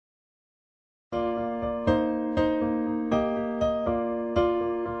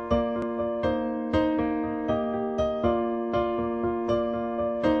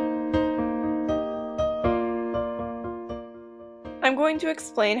going to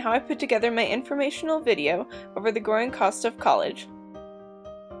explain how I put together my informational video over the growing cost of college.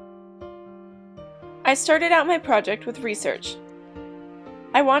 I started out my project with research.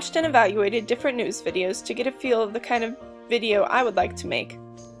 I watched and evaluated different news videos to get a feel of the kind of video I would like to make.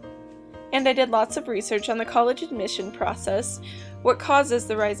 And I did lots of research on the college admission process, what causes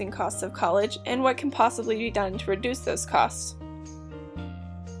the rising costs of college, and what can possibly be done to reduce those costs.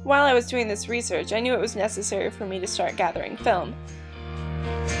 While I was doing this research, I knew it was necessary for me to start gathering film.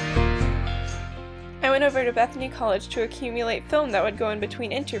 I went over to Bethany College to accumulate film that would go in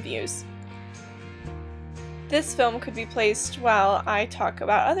between interviews. This film could be placed while I talk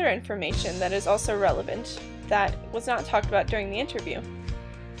about other information that is also relevant that was not talked about during the interview.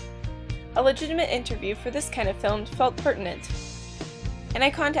 A legitimate interview for this kind of film felt pertinent, and I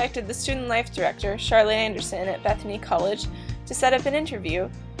contacted the student life director, Charlotte Anderson, at Bethany College to set up an interview,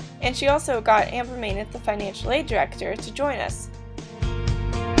 and she also got Amber Maynard, the financial aid director, to join us.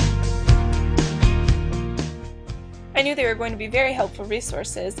 I knew they were going to be very helpful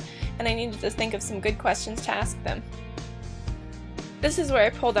resources, and I needed to think of some good questions to ask them. This is where I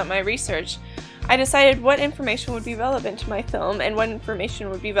pulled out my research. I decided what information would be relevant to my film and what information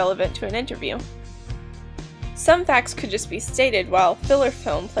would be relevant to an interview. Some facts could just be stated while filler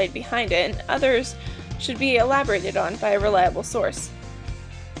film played behind it, and others should be elaborated on by a reliable source.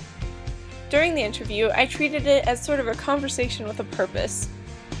 During the interview, I treated it as sort of a conversation with a purpose.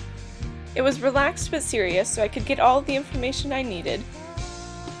 It was relaxed but serious, so I could get all of the information I needed.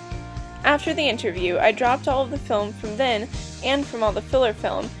 After the interview, I dropped all of the film from then and from all the filler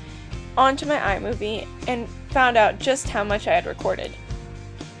film onto my iMovie and found out just how much I had recorded.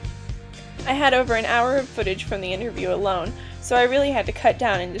 I had over an hour of footage from the interview alone, so I really had to cut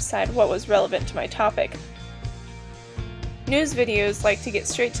down and decide what was relevant to my topic. News videos like to get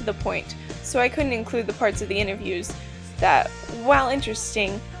straight to the point, so I couldn't include the parts of the interviews that, while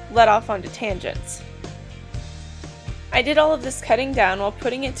interesting, led off onto tangents. I did all of this cutting down while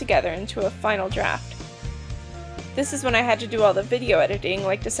putting it together into a final draft. This is when I had to do all the video editing,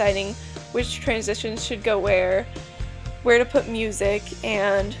 like deciding which transitions should go where to put music,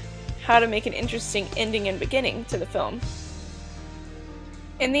 and how to make an interesting ending and beginning to the film.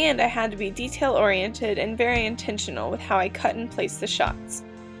 In the end, I had to be detail-oriented and very intentional with how I cut and placed the shots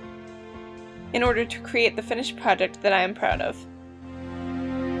in order to create the finished product that I am proud of.